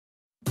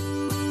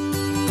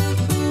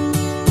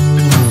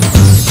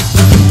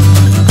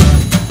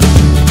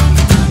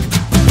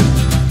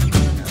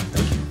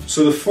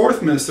So the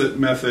fourth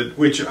method,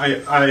 which I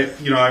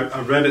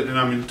read it and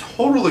I'm in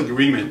total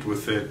agreement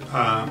with it,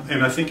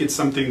 and I think it's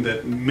something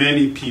that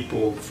many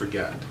people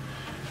forget.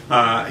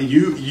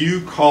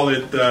 You call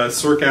it the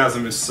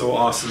sarcasm is so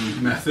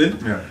awesome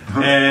method, yeah.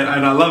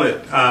 and I love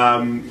it.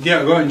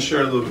 Yeah, go ahead and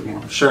share a little bit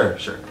more. Sure.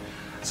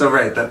 So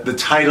right, that the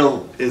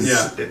title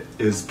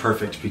is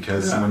perfect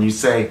because when you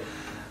say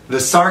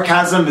the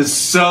sarcasm is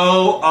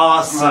so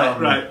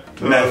awesome,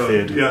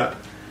 method,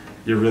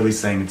 you're really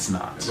saying it's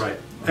not. Right.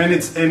 And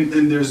it's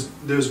and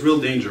there's real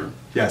danger.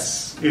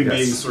 Yes. In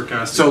being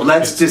sarcastic. So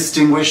let's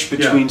distinguish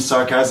between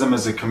sarcasm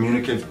as a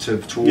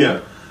communicative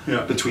tool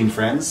between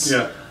friends.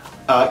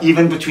 Yeah.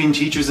 Even between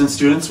teachers and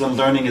students when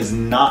learning is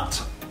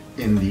not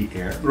in the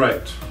air.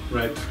 Right.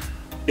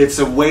 It's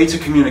a way to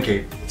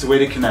communicate. It's a way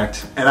to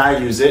connect, and I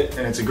use it,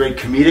 and it's a great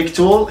comedic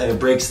tool, and it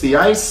breaks the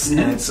ice,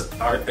 and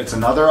it's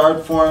another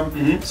art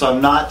form. So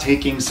I'm not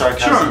taking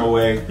sarcasm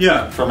away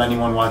from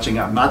anyone watching.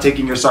 I'm not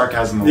taking your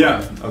sarcasm away.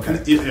 Yeah.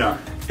 Okay. Yeah.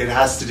 It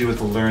has to do with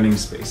the learning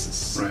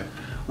spaces. Right.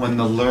 When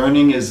the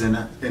learning is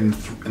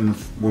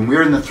when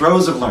we're in the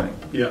throes of learning.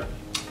 Yeah.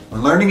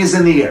 When learning is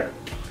in the air,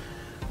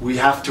 we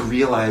have to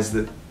realize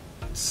that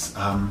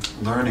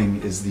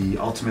learning is the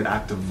ultimate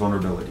act of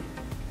vulnerability.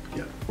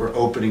 Yeah. We're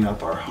opening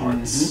up our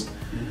hearts,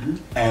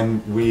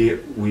 and we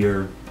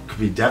could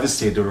be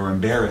devastated or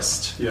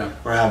embarrassed,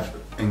 or have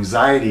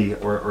anxiety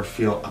or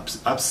feel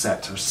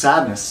upset or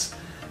sadness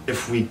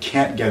if we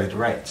can't get it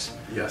right.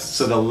 Yes.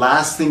 So the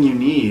last thing you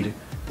need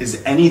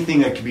is anything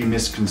that can be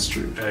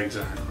misconstrued.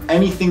 Exactly.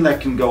 Anything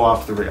that can go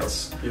off the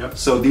rails. Yep.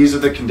 So these are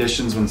the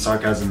conditions when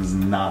sarcasm is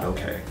not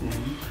okay,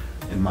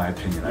 in my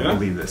opinion. I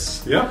believe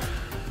this. Yeah.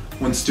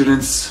 When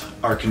students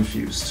are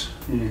confused,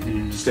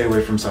 stay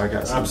away from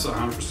sarcasm.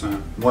 Absolutely,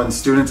 100%. When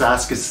students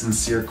ask a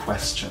sincere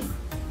question.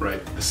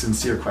 Right. A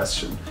sincere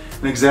question.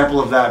 An example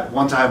of that,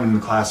 one time in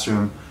the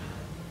classroom,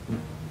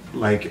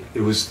 like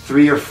it was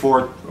 3 or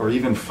 4 or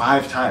even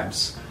 5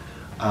 times.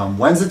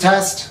 When's the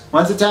test?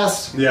 When's the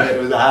test? Yeah.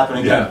 It was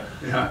happening again.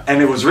 Yeah.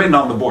 And it was written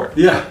on the board.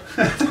 Yeah.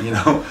 You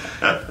know?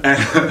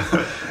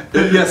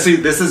 And, see,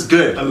 this is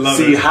good. I love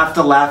it. You have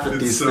to laugh at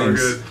these so things.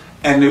 Good.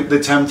 And the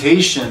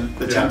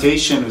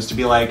temptation was to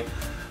be like,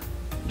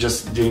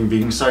 just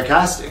being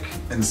sarcastic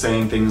and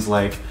saying things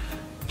like,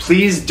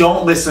 please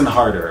don't listen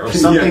harder, or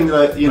something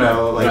that, you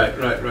know, like,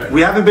 right. we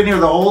haven't been here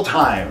the whole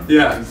time.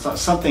 Yeah.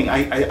 Something,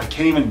 I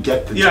can't even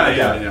get the joke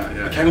out.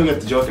 I can't even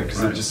get the joke out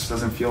because it just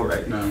doesn't feel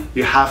right. No.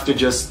 You have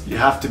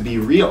to be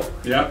real.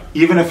 Yeah.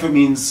 Even if it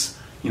means,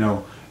 you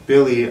know,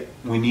 Billy,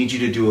 we need you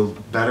to do a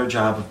better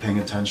job of paying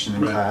attention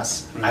in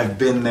class. I've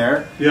been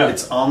there. Yeah.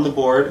 It's on the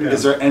board.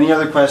 Is there any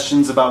other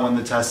questions about when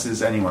the test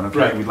is? Anyone?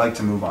 Okay, we'd like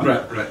to move on.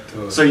 Right.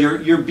 Totally. So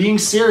you're being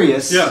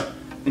serious. Yeah.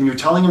 And you're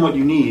telling him what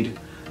you need,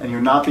 and you're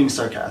not being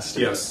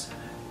sarcastic. Yes.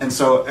 And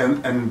so,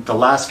 and the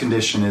last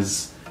condition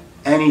is,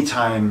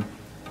 anytime,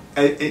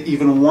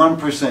 even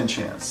 1%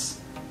 chance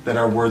that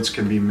our words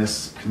can be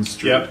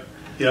misconstrued.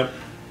 Yep.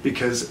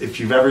 Because if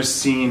you've ever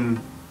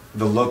seen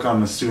the look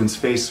on the student's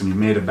face when you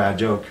made a bad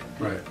joke,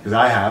 because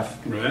I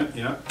have,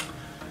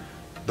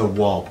 the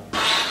wall,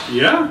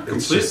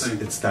 completely.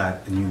 It's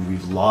that, and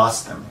we've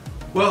lost them.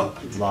 Well,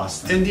 we've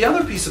lost them. And the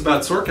other piece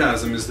about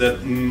sarcasm is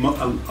that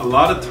a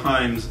lot of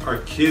times our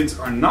kids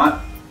are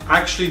not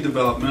actually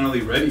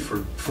developmentally ready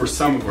for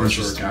some of our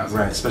sarcasm,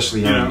 right?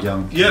 Especially young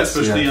kids. Yeah,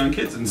 especially young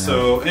kids, and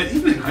so, and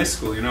even in high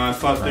school, you know, I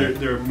thought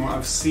they're more.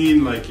 I've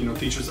seen, like, you know,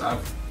 teachers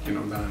have, you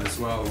know, done it as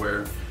well,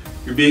 where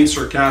you're being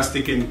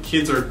sarcastic and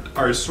kids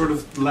are sort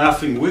of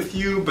laughing with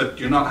you, but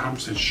you're not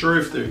 100% sure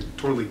if they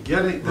totally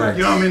get it. Right.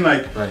 You know what I mean?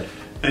 Like,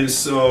 and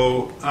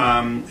so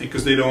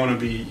because they don't want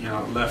to be, you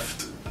know,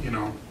 left, you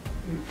know,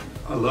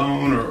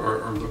 alone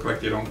or look like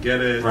they don't get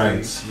it.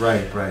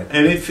 Right.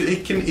 And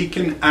it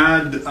can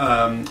add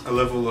a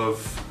level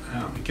of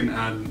it can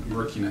add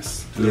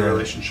murkiness to the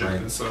relationship.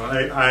 And so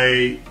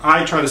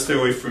I try to stay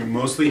away from it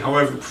mostly.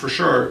 However, for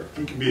sure,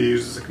 it can be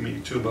used as a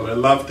comedic tool. But I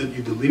love that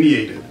you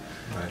delineated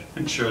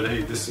and showed,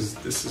 hey, this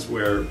is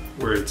where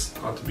it's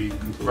ought to be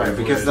completely avoided.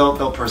 Because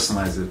they'll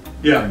personalize it.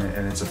 Yeah.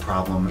 And it's a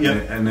problem. Yeah.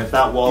 And if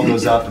that wall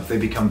goes up, if they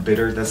become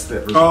bitter, that's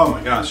the result. Oh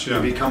my gosh, yeah.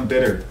 They become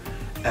bitter,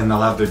 and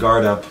they'll have their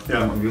guard up.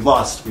 Yeah. And we've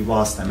lost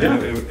them. Yeah.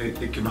 And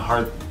it can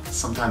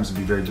sometimes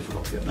be very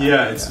difficult to get back.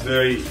 Yeah, it's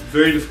very,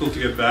 very difficult to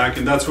get back,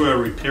 and that's where a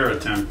repair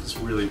attempt is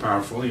really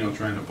powerful, you know,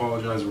 trying to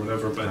apologize or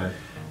whatever, but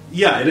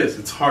yeah, it is.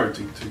 It's hard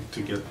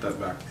to get that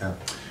back. Yeah.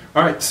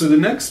 All right, so the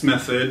next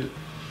method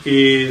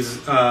is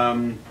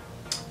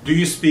do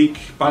you speak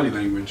body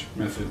language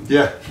method?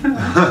 Yeah.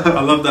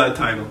 I love that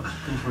title.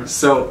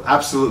 So,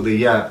 absolutely,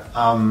 yeah.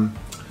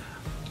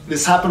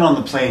 This happened on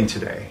the plane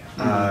today.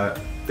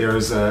 There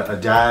was a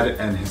dad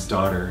and his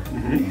daughter,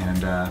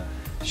 and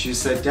she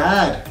said,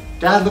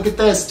 Dad, look at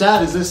this.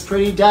 Dad, is this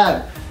pretty,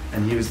 Dad?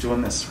 And he was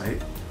doing this, right?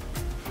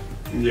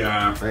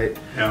 Yeah. Right?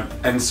 Yeah.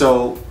 And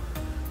so,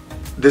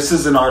 this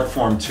is an art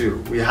form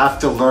too. We have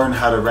to learn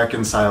how to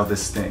reconcile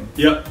this thing.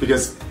 Yeah.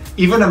 Because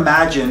even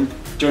imagine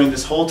during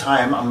this whole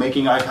time, I'm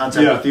making eye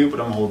contact with you,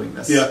 but I'm holding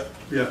this. Yeah.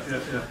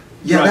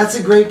 Yeah, right. That's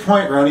a great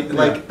point, Ronnie.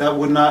 Like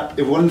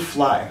it wouldn't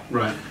fly.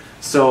 Right.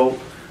 So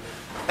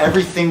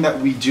everything that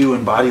we do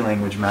in body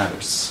language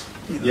matters.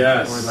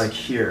 Yes. Or like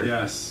here.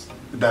 Yes.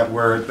 That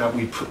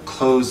we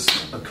close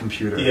a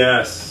computer.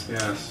 Yes.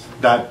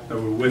 That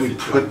we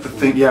put the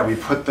thing. Yeah, we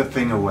put the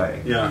thing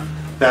away. Yeah.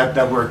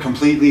 That we're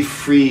completely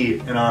free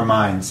in our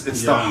minds.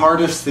 It's the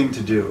hardest thing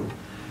to do.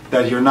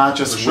 That you're not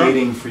just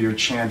waiting for your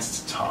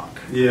chance to talk.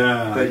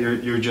 Yeah. That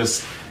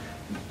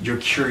you're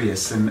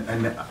curious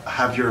and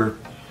have your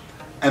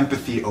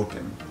empathy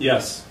open.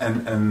 Yes.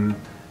 And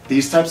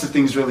these types of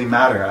things really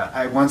matter.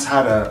 I once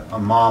had a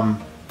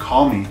mom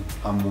call me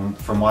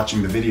from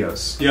watching the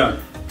videos. Yeah.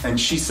 And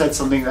she said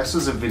something, this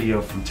was a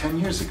video from 10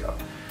 years ago.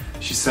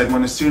 She said,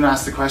 when a student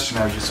asked the question,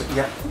 I was just like,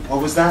 yeah,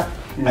 what was that?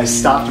 I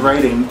stopped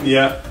writing.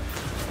 Yeah.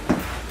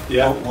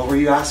 Yeah. What were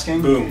you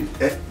asking? Boom.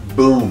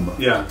 Boom.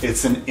 Yeah.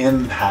 It's an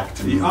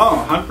impact move.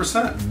 Oh,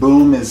 100%.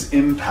 Boom is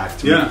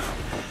impact move. Yeah.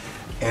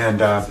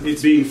 And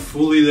it's being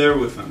fully there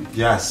with them.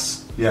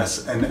 Yes.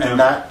 And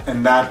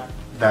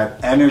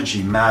that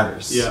energy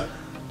matters. Yeah.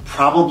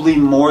 Probably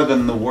more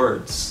than the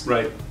words.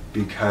 Right.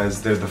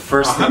 Because they're the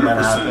first thing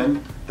that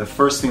happen, the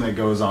first thing that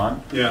goes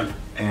on. Yeah.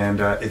 And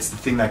it's the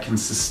thing that can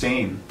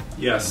sustain.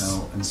 Yes. You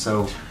know? And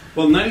so.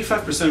 Well,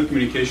 95% of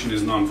communication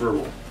is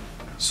nonverbal.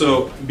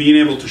 So being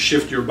able to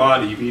shift your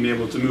body, being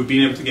able to move,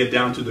 being able to get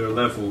down to their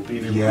level,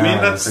 being able. I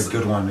mean, that's a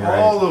good one.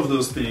 All of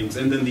those things,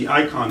 and then the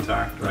eye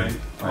contact, right?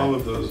 All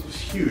of those is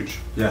huge.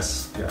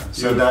 Yes. Yeah.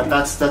 So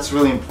that's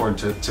really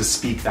important to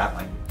speak that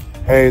language.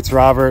 Hey, it's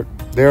Robert.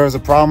 There is a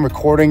problem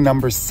recording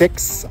number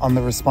 6 on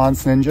the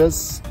Response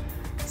Ninjas.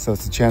 So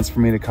it's a chance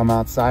for me to come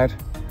outside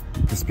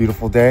this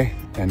beautiful day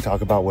and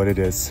talk about what it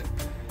is.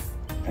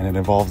 And it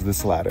involves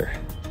this ladder.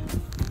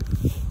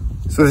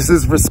 So this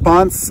is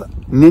Response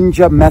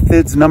Ninja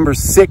Methods number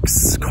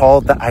 6,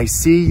 called the I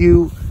see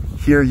you,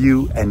 hear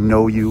you, and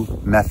know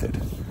you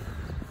method.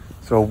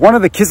 So one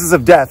of the kisses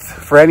of death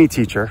for any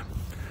teacher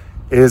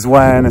is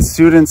when a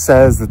student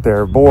says that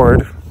they're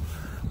bored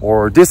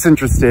or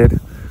disinterested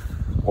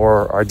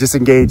or are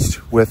disengaged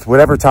with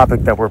whatever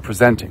topic that we're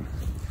presenting.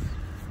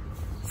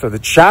 So the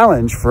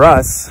challenge for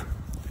us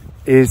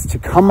is to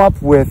come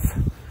up with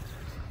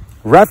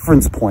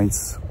reference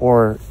points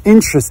or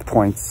interest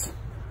points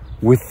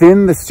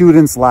within the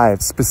students'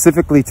 lives,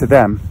 specifically to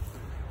them,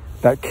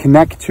 that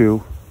connect to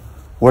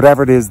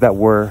whatever it is that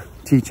we're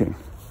teaching.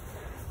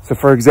 So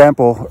for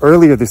example,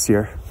 earlier this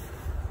year,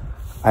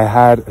 I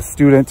had a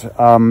student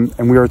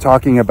and we were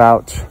talking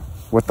about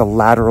what the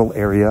lateral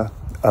area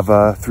of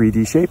a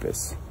 3D shape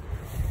is.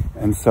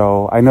 And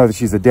so I know that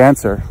she's a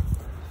dancer.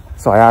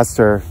 So I asked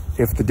her,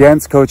 if the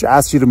dance coach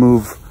asked you to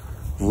move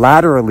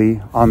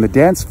laterally on the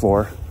dance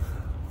floor,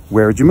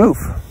 where would you move?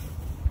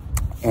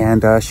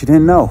 And she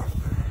didn't know.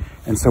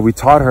 And so we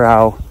taught her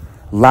how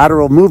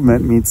lateral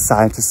movement means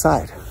side to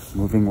side,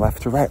 moving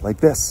left to right like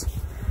this.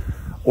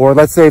 Or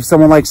let's say if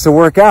someone likes to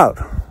work out,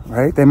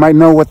 right? They might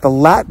know what the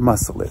lat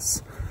muscle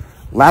is.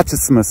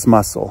 Latissimus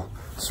muscle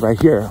is right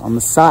here on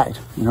the side,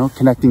 you know,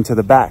 connecting to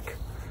the back.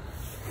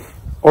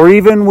 Or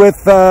even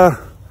with the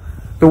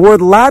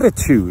word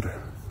latitude,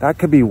 that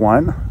could be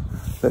one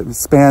that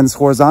spans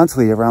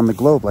horizontally around the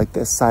globe like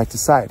this, side to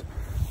side,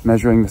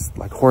 measuring this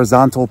like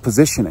horizontal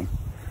positioning.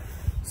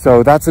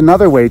 So that's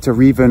another way to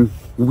weave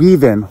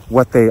in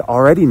what they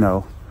already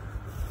know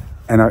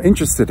and are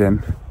interested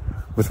in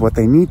with what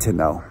they need to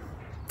know.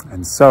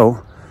 And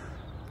so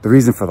the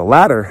reason for the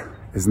ladder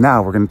is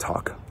now we're going to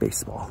talk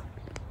baseball.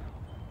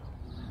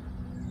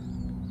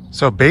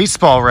 So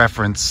baseball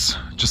reference,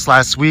 just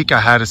last week I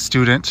had a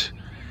student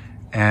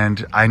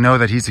and I know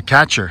that he's a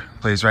catcher,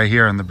 plays right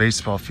here on the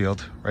baseball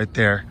field, right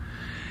there.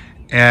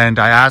 And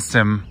I asked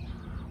him,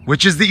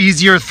 which is the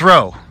easier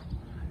throw?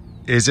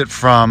 Is it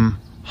from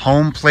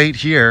home plate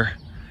here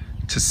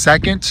to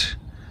second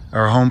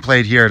or home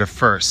plate here to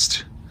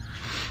first?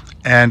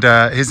 And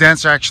his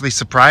answer actually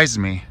surprised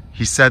me.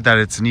 He said that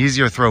it's an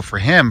easier throw for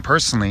him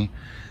personally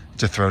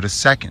to throw to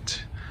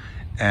second.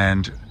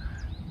 And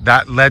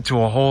that led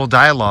to a whole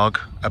dialogue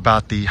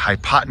about the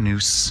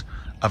hypotenuse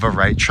of a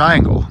right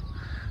triangle.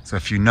 So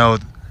if you know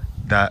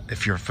that,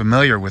 if you're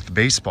familiar with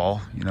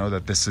baseball, you know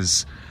that this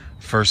is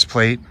first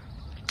plate,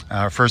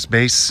 first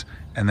base,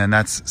 and then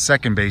that's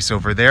second base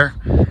over there.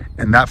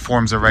 And that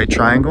forms a right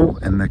triangle,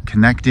 and the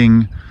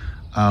connecting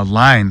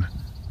line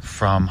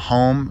from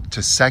home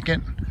to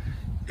second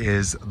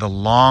is the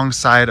long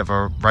side of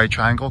a right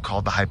triangle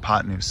called the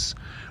hypotenuse,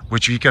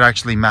 which you could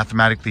actually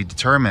mathematically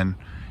determine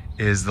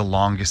is the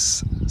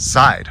longest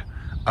side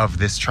of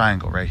this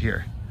triangle right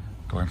here,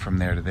 going from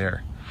there to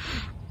there.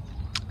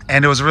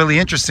 And it was really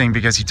interesting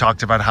because he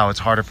talked about how it's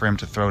harder for him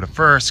to throw to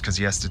first because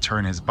he has to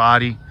turn his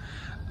body,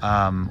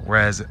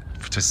 whereas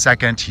to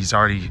second, he's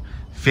already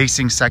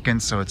facing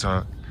second, so it's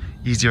a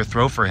easier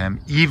throw for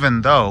him,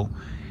 even though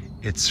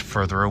it's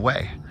further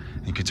away.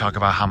 You could talk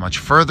about how much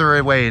further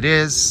away it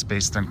is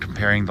based on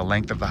comparing the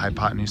length of the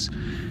hypotenuse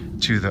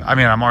to the, I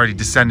mean, I'm already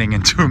descending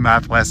into a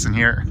math lesson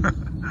here.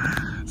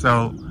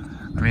 So,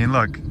 I mean,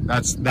 look,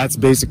 that's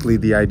basically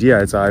the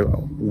idea. It's I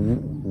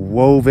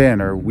wove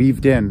in or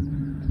weaved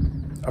in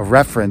a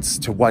reference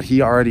to what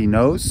he already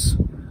knows,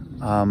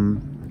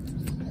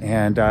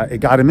 and it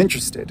got him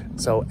interested.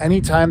 So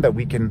anytime that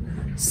we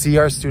can see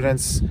our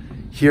students,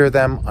 hear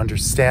them,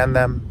 understand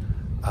them,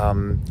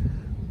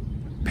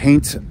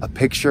 paint a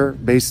picture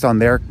based on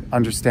their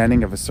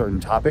understanding of a certain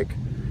topic,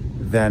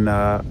 then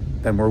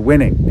we're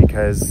winning,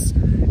 because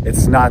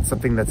it's not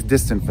something that's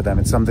distant for them.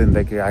 It's something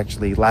they can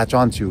actually latch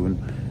onto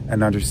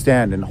and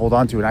understand and hold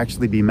on to and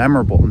actually be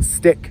memorable and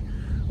stick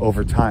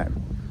over time.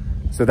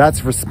 So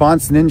that's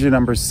response ninja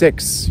number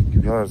 6. You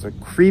can be able to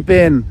creep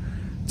in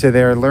to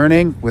their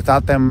learning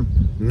without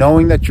them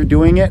knowing that you're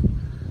doing it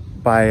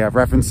by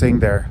referencing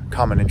their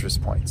common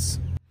interest points.